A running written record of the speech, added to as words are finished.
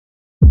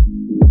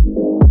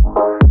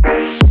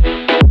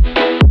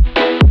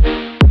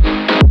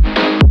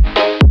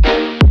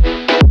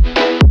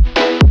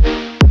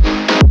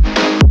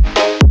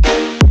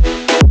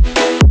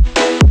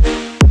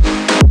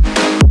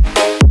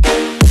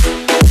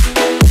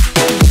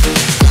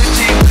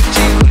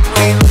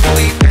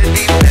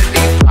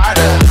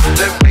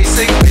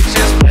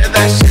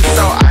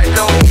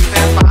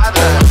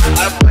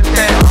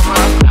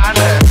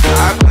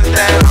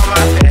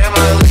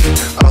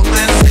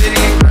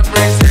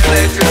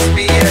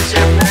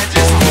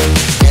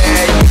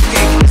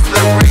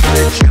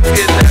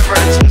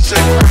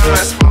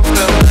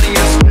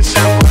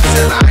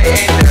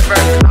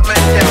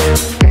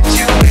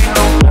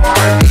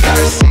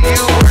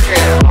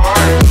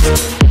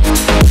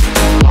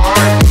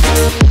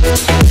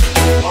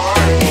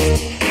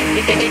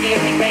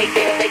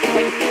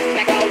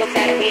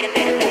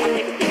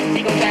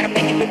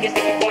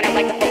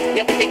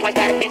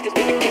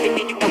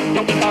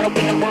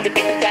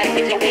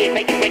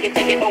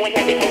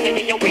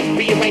in your way.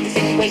 Rearrange the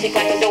situation,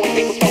 got to know when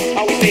people talk.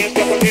 Always stay a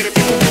step ahead of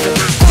people.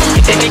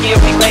 Get that nigga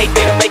if we play,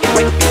 better make it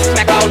wait.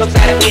 Smack all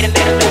upside her head and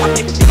let her know I'm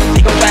people.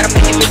 She gon' try to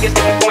make it look as if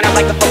we going out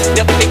like the folks.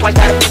 Never think twice,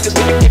 try to fix this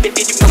when you give it,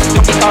 then you know.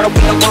 Don't be caught up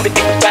with no woman,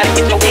 think you try to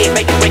get your head,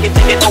 make it break it,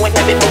 take it, know and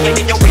have it, okay,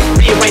 in your way.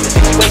 Rearrange the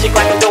situation,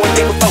 got to know when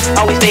people talk.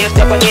 Always stay a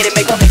step ahead and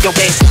make up your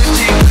bed.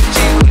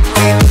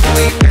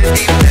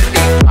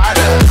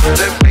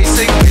 Ready,